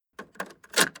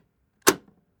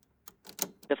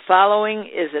The following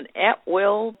is an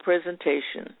at-will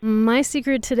presentation. My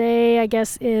secret today, I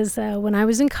guess, is when I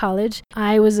was in college,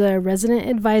 I was a resident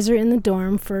advisor in the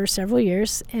dorm for several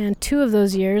years, and 2 of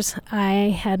those years,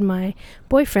 I had my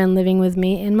boyfriend living with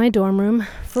me in my dorm room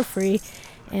for free,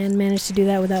 and managed to do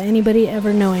that without anybody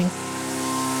ever knowing.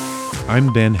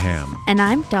 I'm Ben Ham. And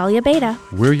I'm Dahlia Beta.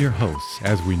 We're your hosts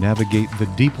as we navigate the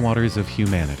deep waters of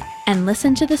humanity. And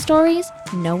listen to the stories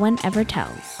no one ever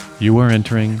tells. You are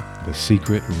entering The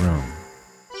Secret Room.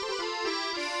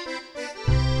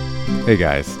 Hey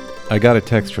guys, I got a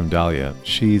text from Dahlia.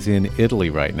 She's in Italy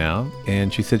right now,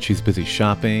 and she said she's busy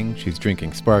shopping, she's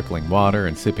drinking sparkling water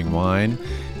and sipping wine,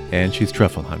 and she's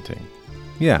truffle hunting.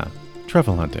 Yeah,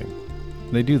 truffle hunting.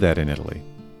 They do that in Italy.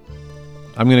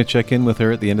 I'm going to check in with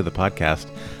her at the end of the podcast,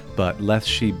 but lest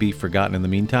she be forgotten in the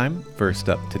meantime, first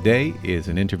up today is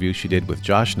an interview she did with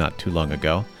Josh not too long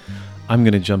ago. I'm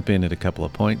going to jump in at a couple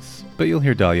of points, but you'll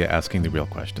hear Dahlia asking the real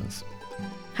questions.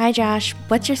 Hi Josh,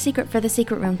 what's your secret for the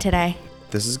secret room today?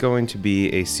 This is going to be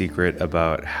a secret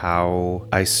about how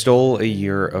I stole a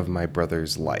year of my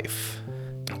brother's life.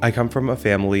 I come from a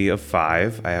family of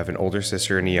 5. I have an older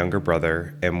sister and a younger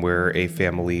brother, and we're a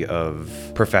family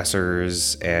of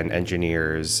professors and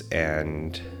engineers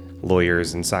and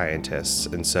lawyers and scientists.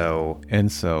 And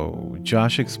so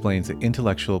Josh explains that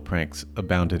intellectual pranks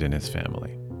abounded in his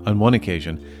family. On one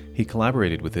occasion, he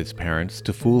collaborated with his parents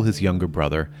to fool his younger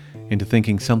brother into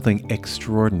thinking something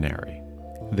extraordinary.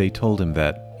 They told him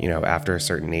that, after a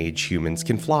certain age, humans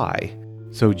can fly.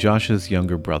 So Josh's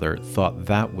younger brother thought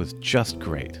that was just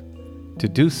great. To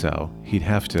do so, he'd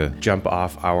have to jump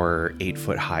off our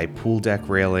 8-foot-high pool deck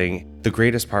railing. The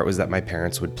greatest part was that my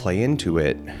parents would play into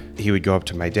it. He would go up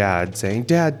to my dad saying,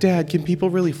 Dad, can people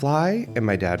really fly? And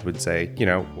my dad would say,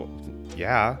 well,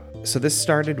 yeah. So this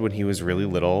started when he was really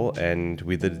little, and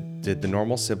we did the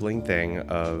normal sibling thing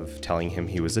of telling him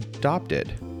he was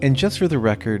adopted. And just for the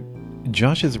record,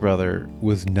 Josh's brother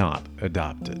was not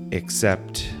adopted.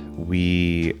 Except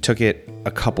we took it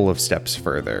a couple of steps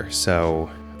further.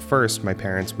 So first, my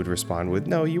parents would respond with,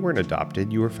 no, you weren't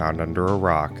adopted. You were found under a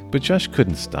rock. But Josh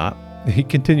couldn't stop. He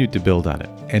continued to build on it.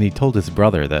 And he told his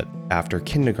brother that after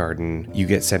kindergarten, you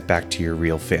get sent back to your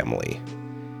real family.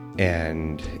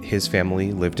 And his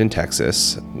family lived in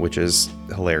Texas, which is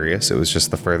hilarious. It was just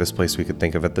the furthest place we could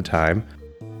think of at the time.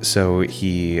 So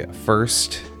he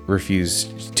first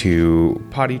refused to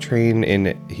potty train,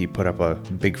 and he put up a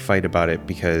big fight about it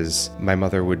because my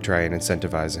mother would try and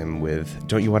incentivize him with,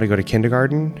 don't you want to go to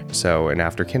kindergarten? And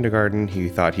after kindergarten, he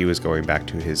thought he was going back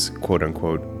to his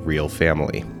quote-unquote real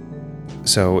family.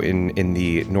 So in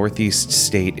the Northeast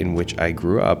state in which I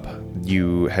grew up,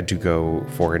 you had to go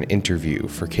for an interview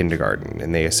for kindergarten,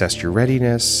 and they assessed your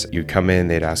readiness. You'd come in,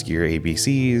 they'd ask you your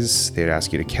ABCs, they'd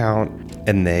ask you to count,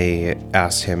 and they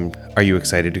asked him, are you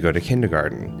excited to go to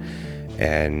kindergarten?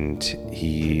 And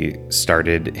he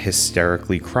started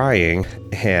hysterically crying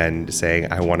and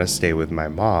saying, I want to stay with my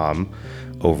mom,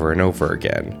 over and over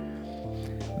again.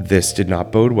 This did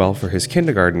not bode well for his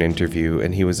kindergarten interview,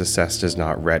 and he was assessed as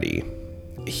not ready.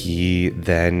 He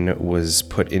then was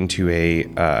put into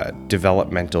a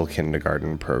developmental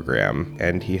kindergarten program,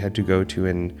 and he had to go to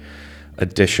an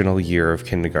additional year of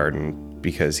kindergarten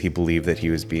because he believed that he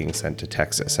was being sent to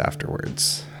Texas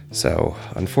afterwards. So,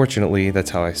 unfortunately, that's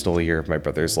how I stole a year of my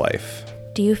brother's life.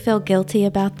 Do you feel guilty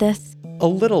about this? A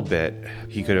little bit.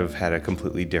 He could have had a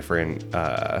completely different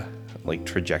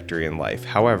trajectory in life.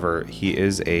 However, he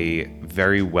is a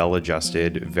very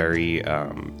well-adjusted, very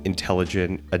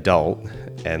intelligent adult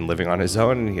and living on his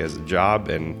own. He has a job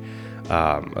and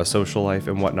a social life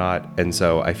and whatnot. And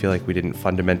so I feel like we didn't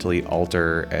fundamentally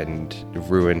alter and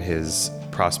ruin his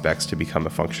prospects to become a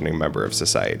functioning member of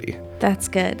society. That's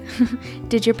good.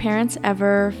 Did your parents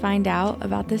ever find out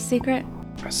about this secret?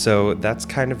 So that's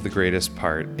kind of the greatest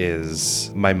part,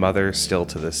 is my mother still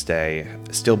to this day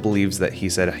still believes that he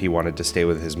said he wanted to stay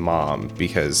with his mom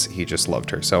because he just loved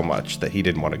her so much that he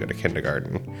didn't want to go to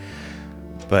kindergarten.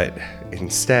 But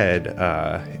instead,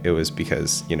 it was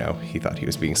because, he thought he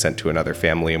was being sent to another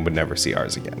family and would never see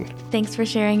ours again. Thanks for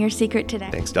sharing your secret today.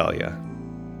 Thanks, Dahlia.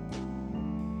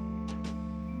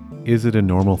 Is it a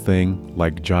normal thing,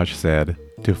 like Josh said,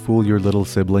 to fool your little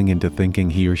sibling into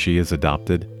thinking he or she is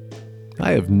adopted?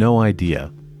 I have no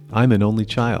idea. I'm an only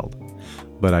child.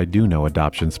 But I do know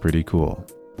adoption's pretty cool.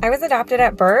 I was adopted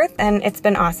at birth, and it's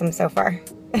been awesome so far.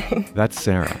 That's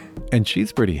Sarah, and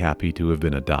she's pretty happy to have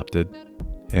been adopted.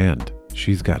 And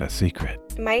she's got a secret.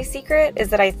 My secret is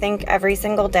that I think every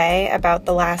single day about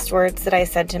the last words that I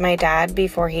said to my dad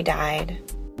before he died.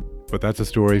 But that's a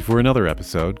story for another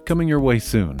episode, coming your way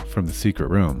soon from The Secret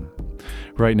Room.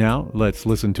 Right now, let's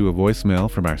listen to a voicemail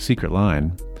from our secret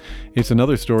line. It's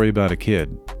another story about a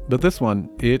kid, but this one,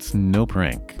 it's no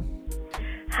prank.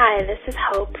 Hi, this is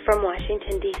Hope from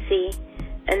Washington, D.C.,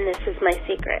 and this is my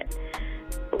secret.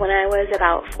 When I was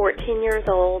about 14 years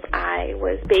old, I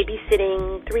was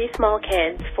babysitting 3 small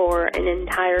kids for an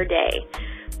entire day.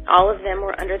 All of them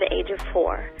were under the age of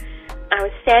 4. I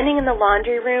was standing in the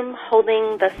laundry room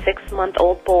holding the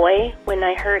 6-month-old boy when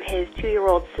I heard his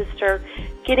 2-year-old sister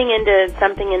getting into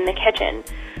something in the kitchen.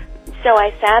 So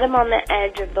I sat him on the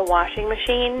edge of the washing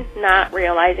machine, not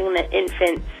realizing that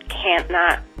infants can't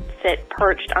not sit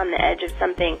perched on the edge of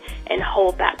something and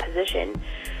hold that position.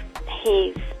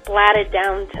 He splatted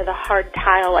down to the hard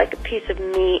tile like a piece of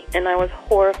meat, and I was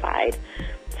horrified.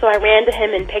 So I ran to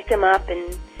him and picked him up,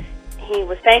 and he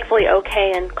was thankfully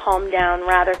okay and calmed down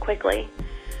rather quickly.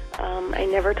 I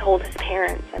never told his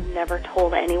parents. I've never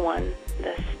told anyone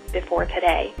this before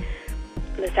today.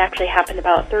 This actually happened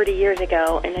about 30 years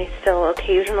ago, and I still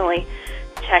occasionally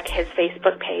check his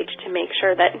Facebook page to make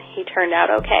sure that he turned out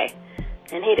okay.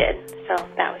 And he did, so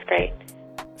that was great.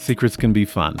 Secrets can be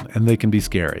fun, and they can be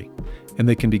scary. And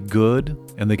they can be good,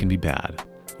 and they can be bad.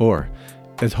 Or,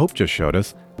 as Hope just showed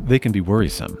us, they can be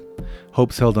worrisome.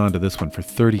 Hope's held on to this one for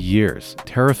 30 years,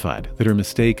 terrified that her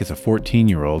mistake as a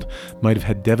 14-year-old might have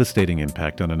had devastating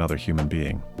impact on another human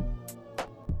being.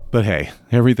 But hey,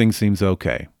 everything seems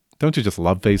okay. Don't you just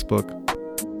love Facebook?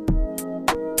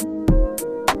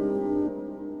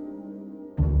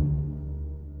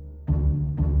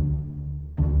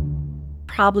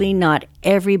 Probably not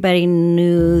everybody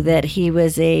knew that he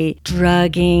was a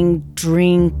drugging,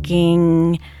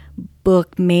 drinking,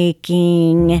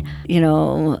 bookmaking,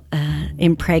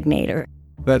 impregnator.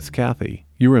 That's Kathy.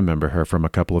 You remember her from a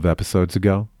couple of episodes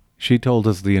ago. She told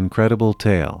us the incredible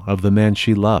tale of the man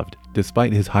she loved,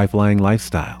 despite his high-flying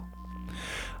lifestyle.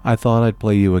 I thought I'd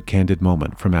play you a candid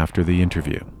moment from after the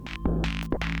interview.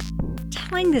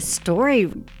 Telling this story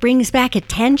brings back a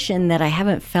tension that I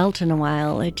haven't felt in a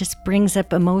while. It just brings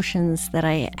up emotions that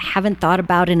I haven't thought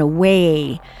about in a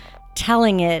way.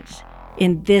 Telling it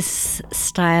in this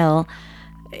style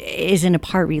isn't a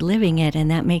part reliving it,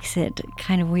 and that makes it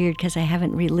kind of weird because I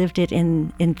haven't relived it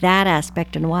in that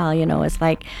aspect in a while. It's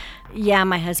like, yeah,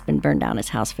 my husband burned down his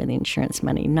house for the insurance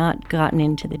money, not gotten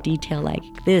into the detail like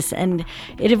this. And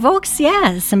it evokes,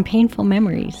 some painful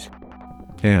memories.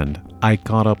 And I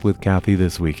caught up with Kathy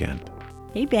this weekend.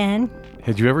 Hey, Ben.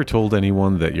 Had you ever told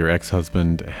anyone that your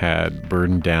ex-husband had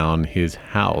burned down his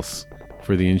house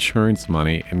for the insurance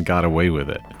money and got away with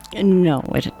it? No,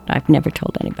 I've never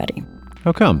told anybody.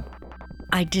 How come?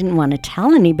 I didn't want to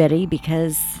tell anybody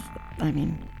because,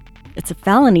 it's a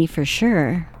felony for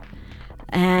sure.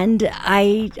 And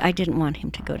I didn't want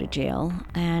him to go to jail,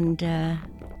 and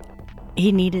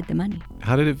he needed the money.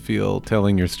 How did it feel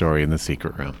telling your story in the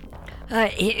secret room?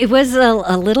 It was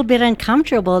a little bit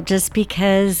uncomfortable just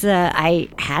because I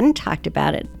hadn't talked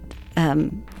about it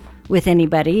with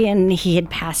anybody, and he had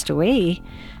passed away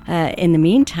in the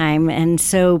meantime. And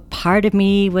so part of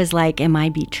me was like, am I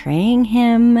betraying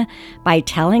him by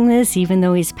telling this even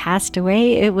though he's passed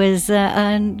away? It was,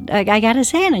 I gotta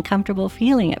say, an uncomfortable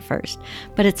feeling at first.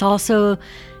 But it's also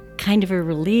kind of a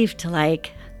relief to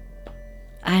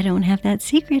I don't have that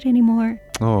secret anymore.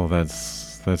 Oh,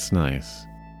 that's nice.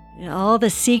 All the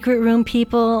secret room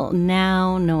people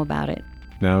now know about it.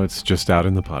 Now it's just out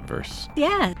in the podverse.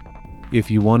 Yeah. If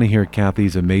you want to hear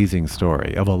Kathy's amazing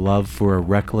story of a love for a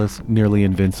reckless, nearly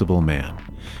invincible man,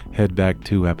 head back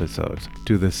 2 episodes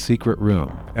to The Secret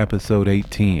Room, episode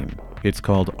 18. It's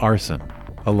called Arson,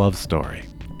 a love story.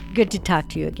 Good to talk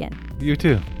to you again. You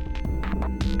too.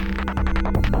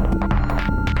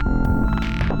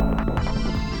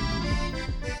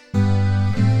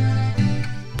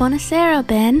 Buonasera,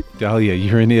 Ben. Dahlia,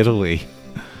 you're in Italy.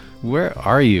 Where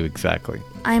are you exactly?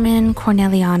 I'm in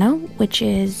Corneliano, which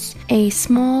is a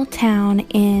small town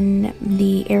in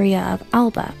the area of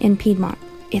Alba in Piedmont.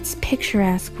 It's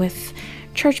picturesque with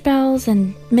church bells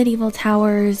and medieval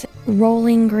towers,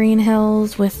 rolling green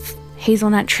hills with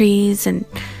hazelnut trees and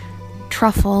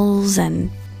truffles and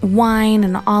wine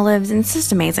and olives, and it's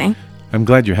just amazing. I'm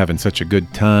glad you're having such a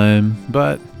good time,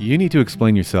 but you need to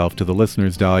explain yourself to the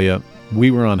listeners, Dahlia. We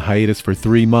were on hiatus for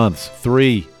 3 months.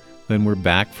 3. Then we're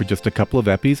back for just a couple of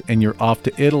epis, and you're off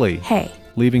to Italy. Hey.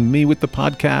 Leaving me with the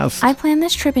podcast. I planned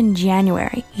this trip in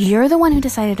January. You're the one who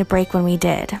decided to break when we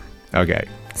did. Okay.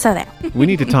 So there. We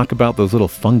need to talk about those little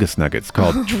fungus nuggets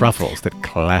called truffles that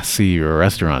classy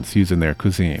restaurants use in their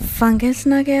cuisine. Fungus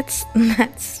nuggets?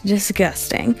 That's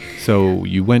disgusting. So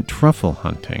you went truffle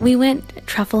hunting. We went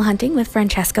truffle hunting with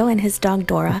Francesco and his dog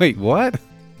Dora. Wait, what?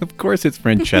 Of course it's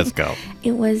Francesco.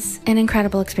 It was an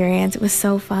incredible experience. It was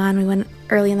so fun. We went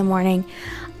early in the morning.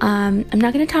 I'm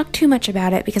not going to talk too much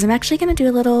about it because I'm actually going to do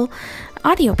a little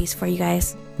audio piece for you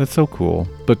guys. That's so cool.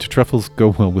 But do truffles go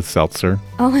well with seltzer?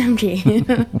 OMG.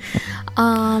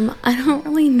 I don't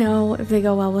really know if they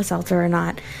go well with seltzer or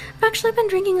not. I've actually been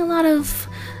drinking a lot of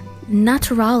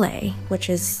naturale,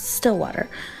 which is still water.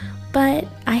 But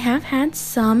I have had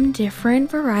some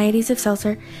different varieties of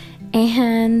seltzer.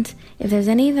 And if there's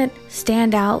any that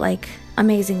stand out, like,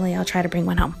 amazingly, I'll try to bring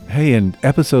one home. Hey, in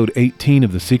episode 18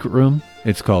 of The Secret Room,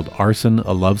 it's called Arson,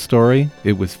 a Love Story.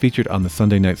 It was featured on the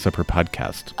Sunday Night Supper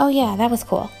podcast. Oh yeah, that was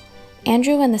cool.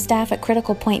 Andrew and the staff at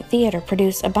Critical Point Theater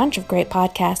produce a bunch of great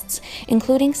podcasts,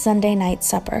 including Sunday Night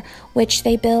Supper, which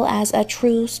they bill as a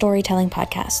true storytelling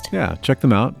podcast. Yeah, check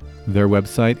them out. Their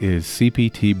website is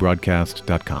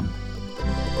cptbroadcast.com.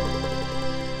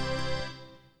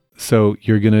 So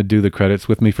you're going to do the credits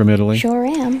with me from Italy? Sure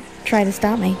am. Try to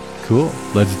stop me. Cool.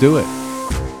 Let's do it.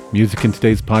 Music in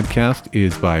today's podcast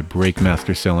is by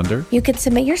Breakmaster Cylinder. You can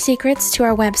submit your secrets to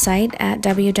our website at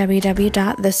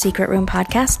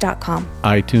www.thesecretroompodcast.com.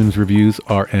 iTunes reviews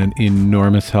are an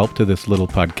enormous help to this little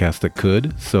podcast that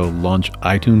could. So launch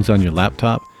iTunes on your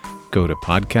laptop, go to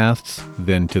podcasts,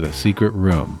 then to The Secret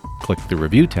Room. Click the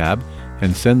review tab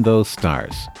and send those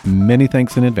stars. Many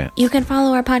thanks in advance. You can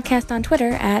follow our podcast on Twitter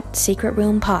at Secret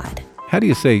Room Pod. How do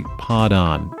you say pod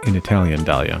on in Italian,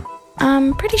 Dahlia?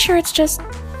 I'm pretty sure it's just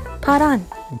pod on.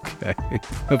 Okay,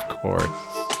 of course.